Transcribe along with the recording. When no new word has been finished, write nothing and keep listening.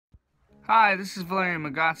Hi, this is Valerian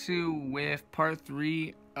Magatsu with part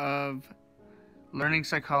 3 of learning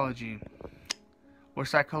psychology, or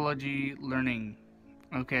psychology learning.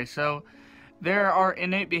 Okay, so there are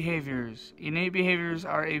innate behaviors. Innate behaviors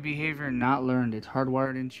are a behavior not learned. It's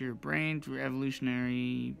hardwired into your brain through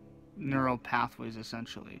evolutionary neural pathways,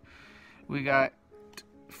 essentially. We got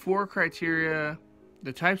 4 criteria: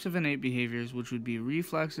 the types of innate behaviors, which would be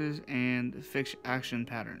reflexes and fixed action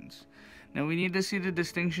patterns. Now we need to see the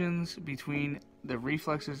distinctions between the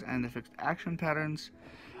reflexes and the fixed action patterns.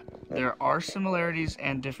 There are similarities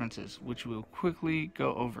and differences, which we'll quickly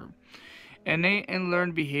go over. Innate and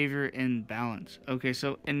learned behavior in balance. Okay,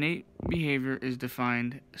 so innate behavior is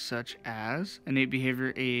defined such as innate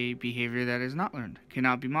behavior, a behavior that is not learned,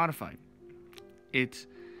 cannot be modified. It's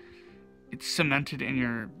cemented in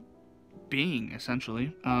your being,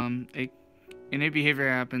 essentially. Innate behavior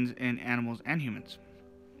happens in animals and humans.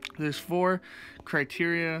 There's 4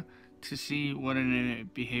 criteria to see what an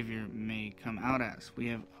innate behavior may come out as. We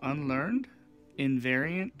have unlearned,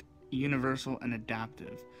 invariant, universal, and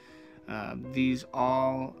adaptive. These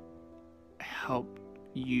all help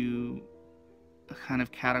you kind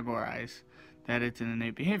of categorize that it's an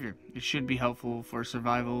innate behavior. It should be helpful for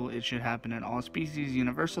survival. It should happen in all species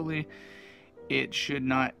universally. It should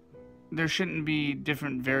not. There shouldn't be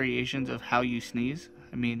different variations of how you sneeze.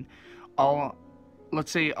 I mean, let's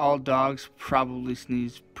say all dogs probably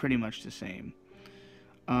sneeze pretty much the same.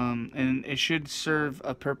 And it should serve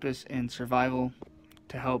a purpose in survival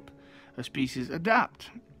to help a species adapt.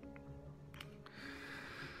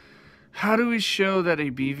 How do we show that a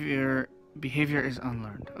behavior is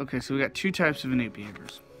unlearned? Okay, so we got 2 types of innate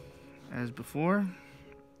behaviors. As before,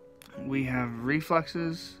 we have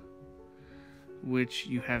reflexes, which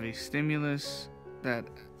you have a stimulus that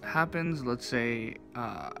happens. Let's say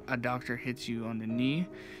a doctor hits you on the knee.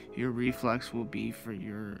 Your reflex will be for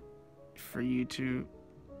you to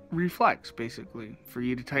reflex, basically, for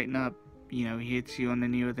you to tighten up. He hits you on the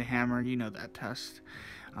knee with a hammer. You know that test.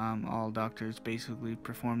 All doctors basically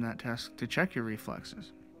perform that test to check your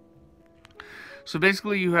reflexes. So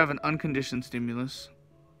basically, you have an unconditioned stimulus,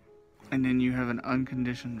 and then you have an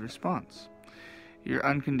unconditioned response. Your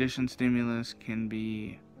unconditioned stimulus can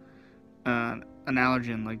be an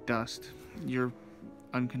allergen like dust. Your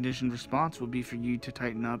unconditioned response will be for you to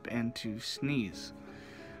tighten up and to sneeze.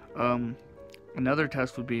 Another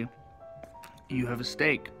test would be you have a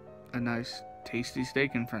steak, a nice tasty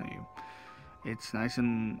steak in front of you. It's nice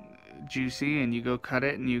and juicy, and you go cut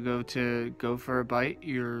it and you go for a bite.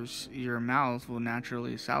 Your mouth will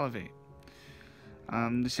naturally salivate.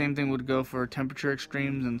 The same thing would go for temperature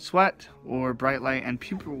extremes and sweat, or bright light and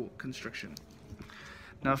pupil constriction.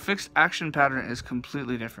 Now, fixed action pattern is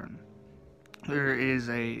completely different. There is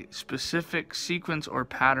a specific sequence or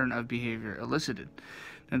pattern of behavior elicited.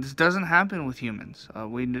 Now, this doesn't happen with humans.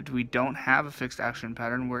 We don't have a fixed action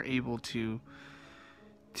pattern. We're able to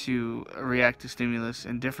react to stimulus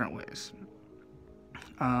in different ways.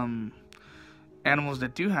 Animals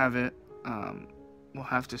that do have it will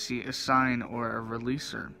have to see a sign or a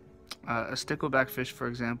releaser. A stickleback fish, for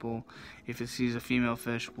example, if it sees a female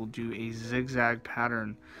fish, will do a zigzag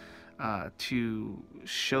pattern to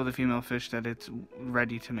show the female fish that it's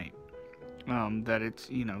ready to mate. That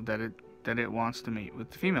it wants to mate with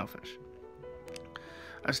the female fish.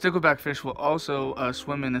 A stickleback fish will also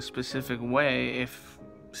swim in a specific way if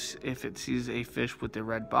it sees a fish with a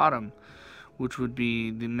red bottom, which would be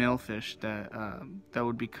the male fish that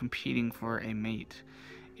would be competing for a mate,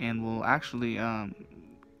 and will actually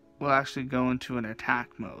go into an attack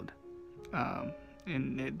mode.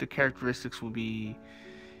 And the characteristics will be,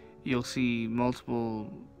 you'll see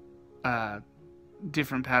multiple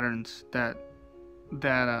different patterns that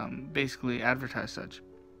basically advertise such.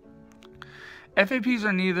 FAPs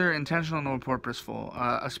are neither intentional nor purposeful.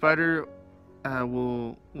 A spider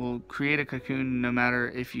will create a cocoon no matter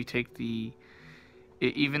if you take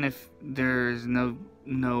even if there's no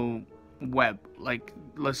web. Like,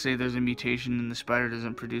 let's say there's a mutation and the spider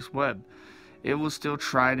doesn't produce web, it will still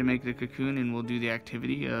try to make the cocoon and will do the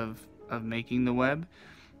activity of making the web.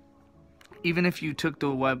 Even if you took the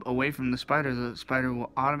web away from the spider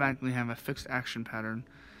will automatically have a fixed action pattern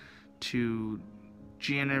to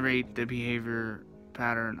generate the behavior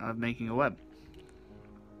pattern of making a web.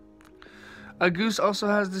 A goose also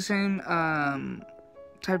has the same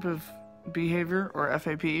type of behavior, or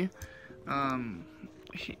FAP.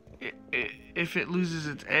 If it loses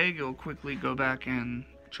its egg, it'll quickly go back and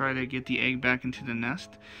try to get the egg back into the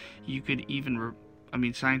nest. You could even,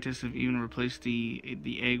 scientists have even replaced the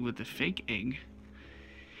egg with a fake egg,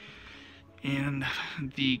 and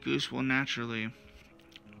the goose will naturally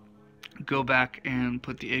go back and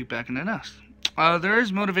put the egg back in the nest. There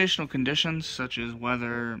is motivational conditions such as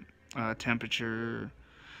weather, temperature,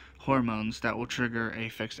 hormones that will trigger a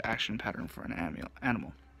fixed action pattern for an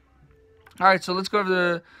animal. Alright, so let's go over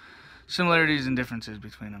the similarities and differences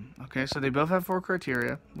between them. Okay, so they both have 4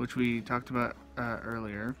 criteria, which we talked about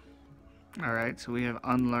earlier. Alright, so we have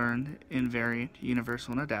unlearned, invariant,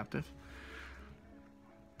 universal, and adaptive.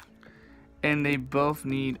 And they both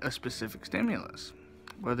need a specific stimulus,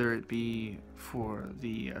 whether it be for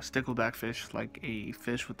the stickleback fish, like a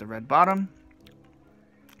fish with the red bottom,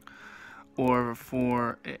 or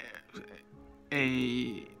for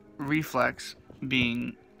a reflex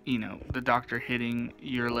being, the doctor hitting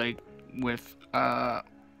your leg with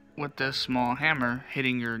this small hammer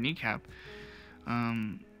hitting your kneecap.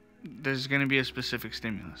 There's going to be a specific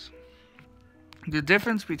stimulus. The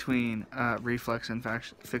difference between reflex and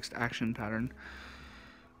fixed action pattern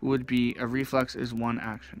would be a reflex is one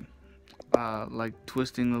action, like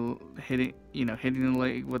twisting hitting the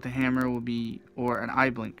leg with a hammer will be, or an eye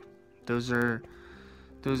blink. Those are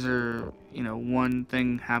one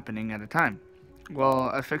thing happening at a time. Well,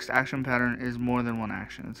 a fixed action pattern is more than one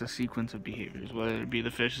action. It's a sequence of behaviors, whether it be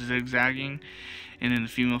the fish zigzagging, and then the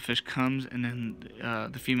female fish comes, and then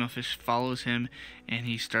the female fish follows him, and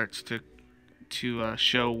he starts to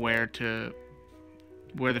show where the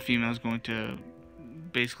female is going to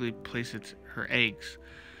basically place her eggs.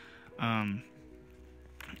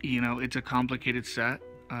 It's a complicated set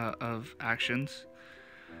of actions.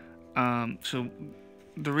 So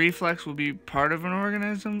the reflex will be part of an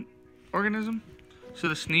organism. So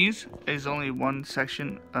the sneeze is only one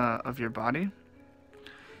section of your body.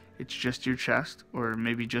 It's just your chest, or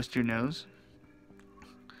maybe just your nose.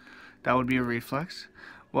 That would be a reflex.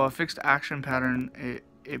 Well, a fixed action pattern,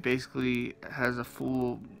 it basically has a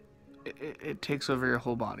full, it takes over your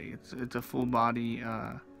whole body. It's a full body,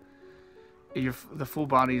 the full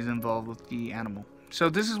body is involved with the animal. So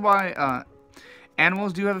this is why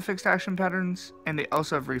animals do have fixed action patterns, and they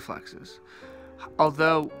also have reflexes.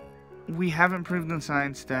 Although we haven't proved in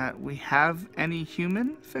science that we have any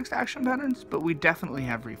human fixed action patterns, but we definitely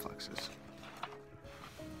have reflexes.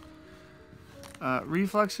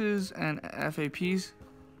 Reflexes and FAPs,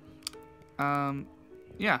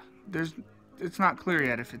 yeah, it's not clear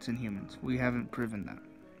yet if it's in humans. We haven't proven that.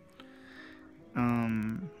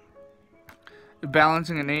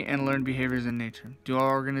 Balancing innate and learned behaviors in nature. Do all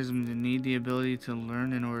organisms need the ability to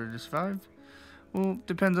learn in order to survive? Well,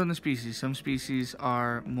 depends on the species. Some species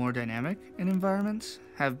are more dynamic in environments,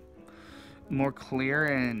 have more clear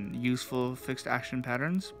and useful fixed action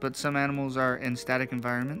patterns, but some animals are in static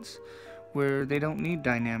environments where they don't need a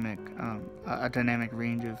dynamic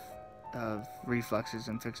range of reflexes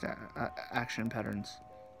and fixed action patterns.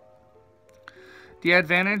 The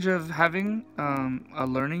advantage of having a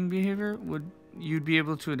learning behavior you'd be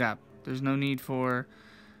able to adapt. There's no need for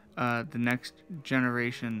the next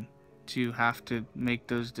generation to have to make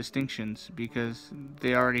those distinctions because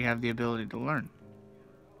they already have the ability to learn.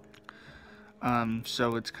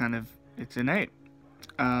 So it's innate.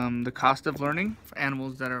 The cost of learning for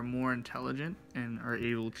animals that are more intelligent and are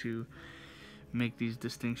able to make these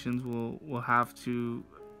distinctions will have to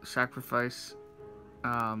sacrifice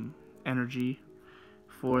energy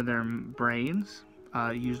for their brains.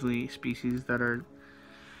 Usually species that are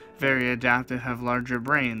very adaptive have larger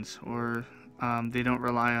brains, or they don't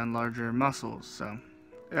rely on larger muscles. So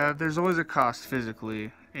there's always a cost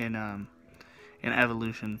physically in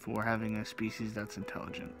evolution for having a species that's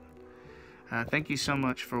intelligent. Thank you so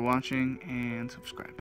much for watching, and subscribe.